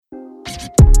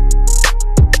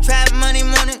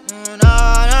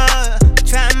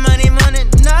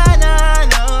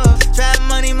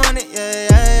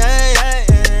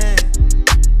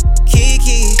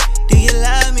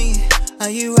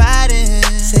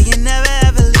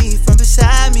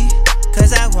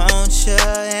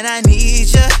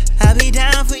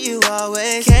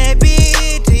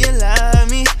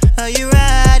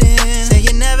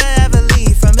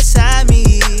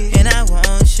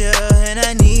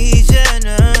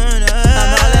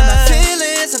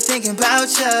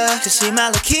see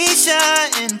my Lakeisha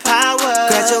in power.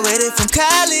 Graduated from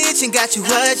college and got you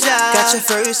a job. Got your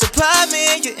first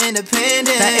apartment, you're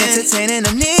independent. Not entertaining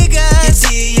them niggas.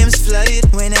 Your DMs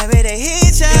flooded whenever they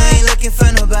hit ya. You ain't looking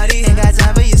for nobody, ain't got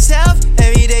time for yourself.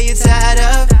 Every day you're tired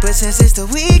of, but since it's the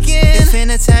weekend, it's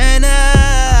finna turn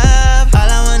up. All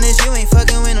I want is you, ain't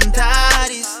fucking with them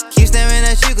thotties. Keep staring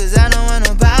at you cause I don't want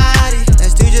nobody.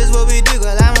 Let's do just what we do,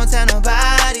 girl, I won't tell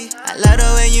nobody. I love the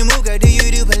way you move, girl, do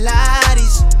you do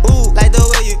Pilates? Ooh, like the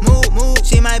way you move.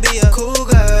 She might be a cool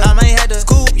girl, I might have to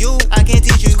scoop you, I can't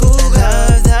teach you school girl.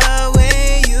 I love the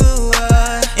way you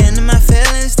are, and my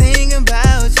feelings thinking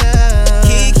about ya.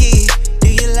 Kiki, do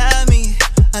you love me?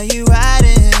 Are you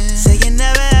riding? Say you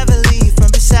never ever leave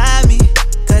from beside me,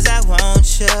 cause I want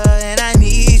ya and I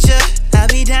need ya. I'll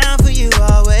be down for you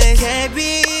always.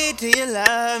 KB, do you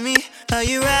love me? Are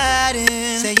you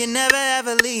riding? Say you never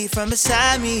ever leave from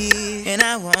beside me, and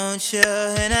I want you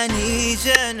and I need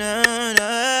you,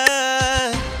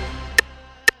 no.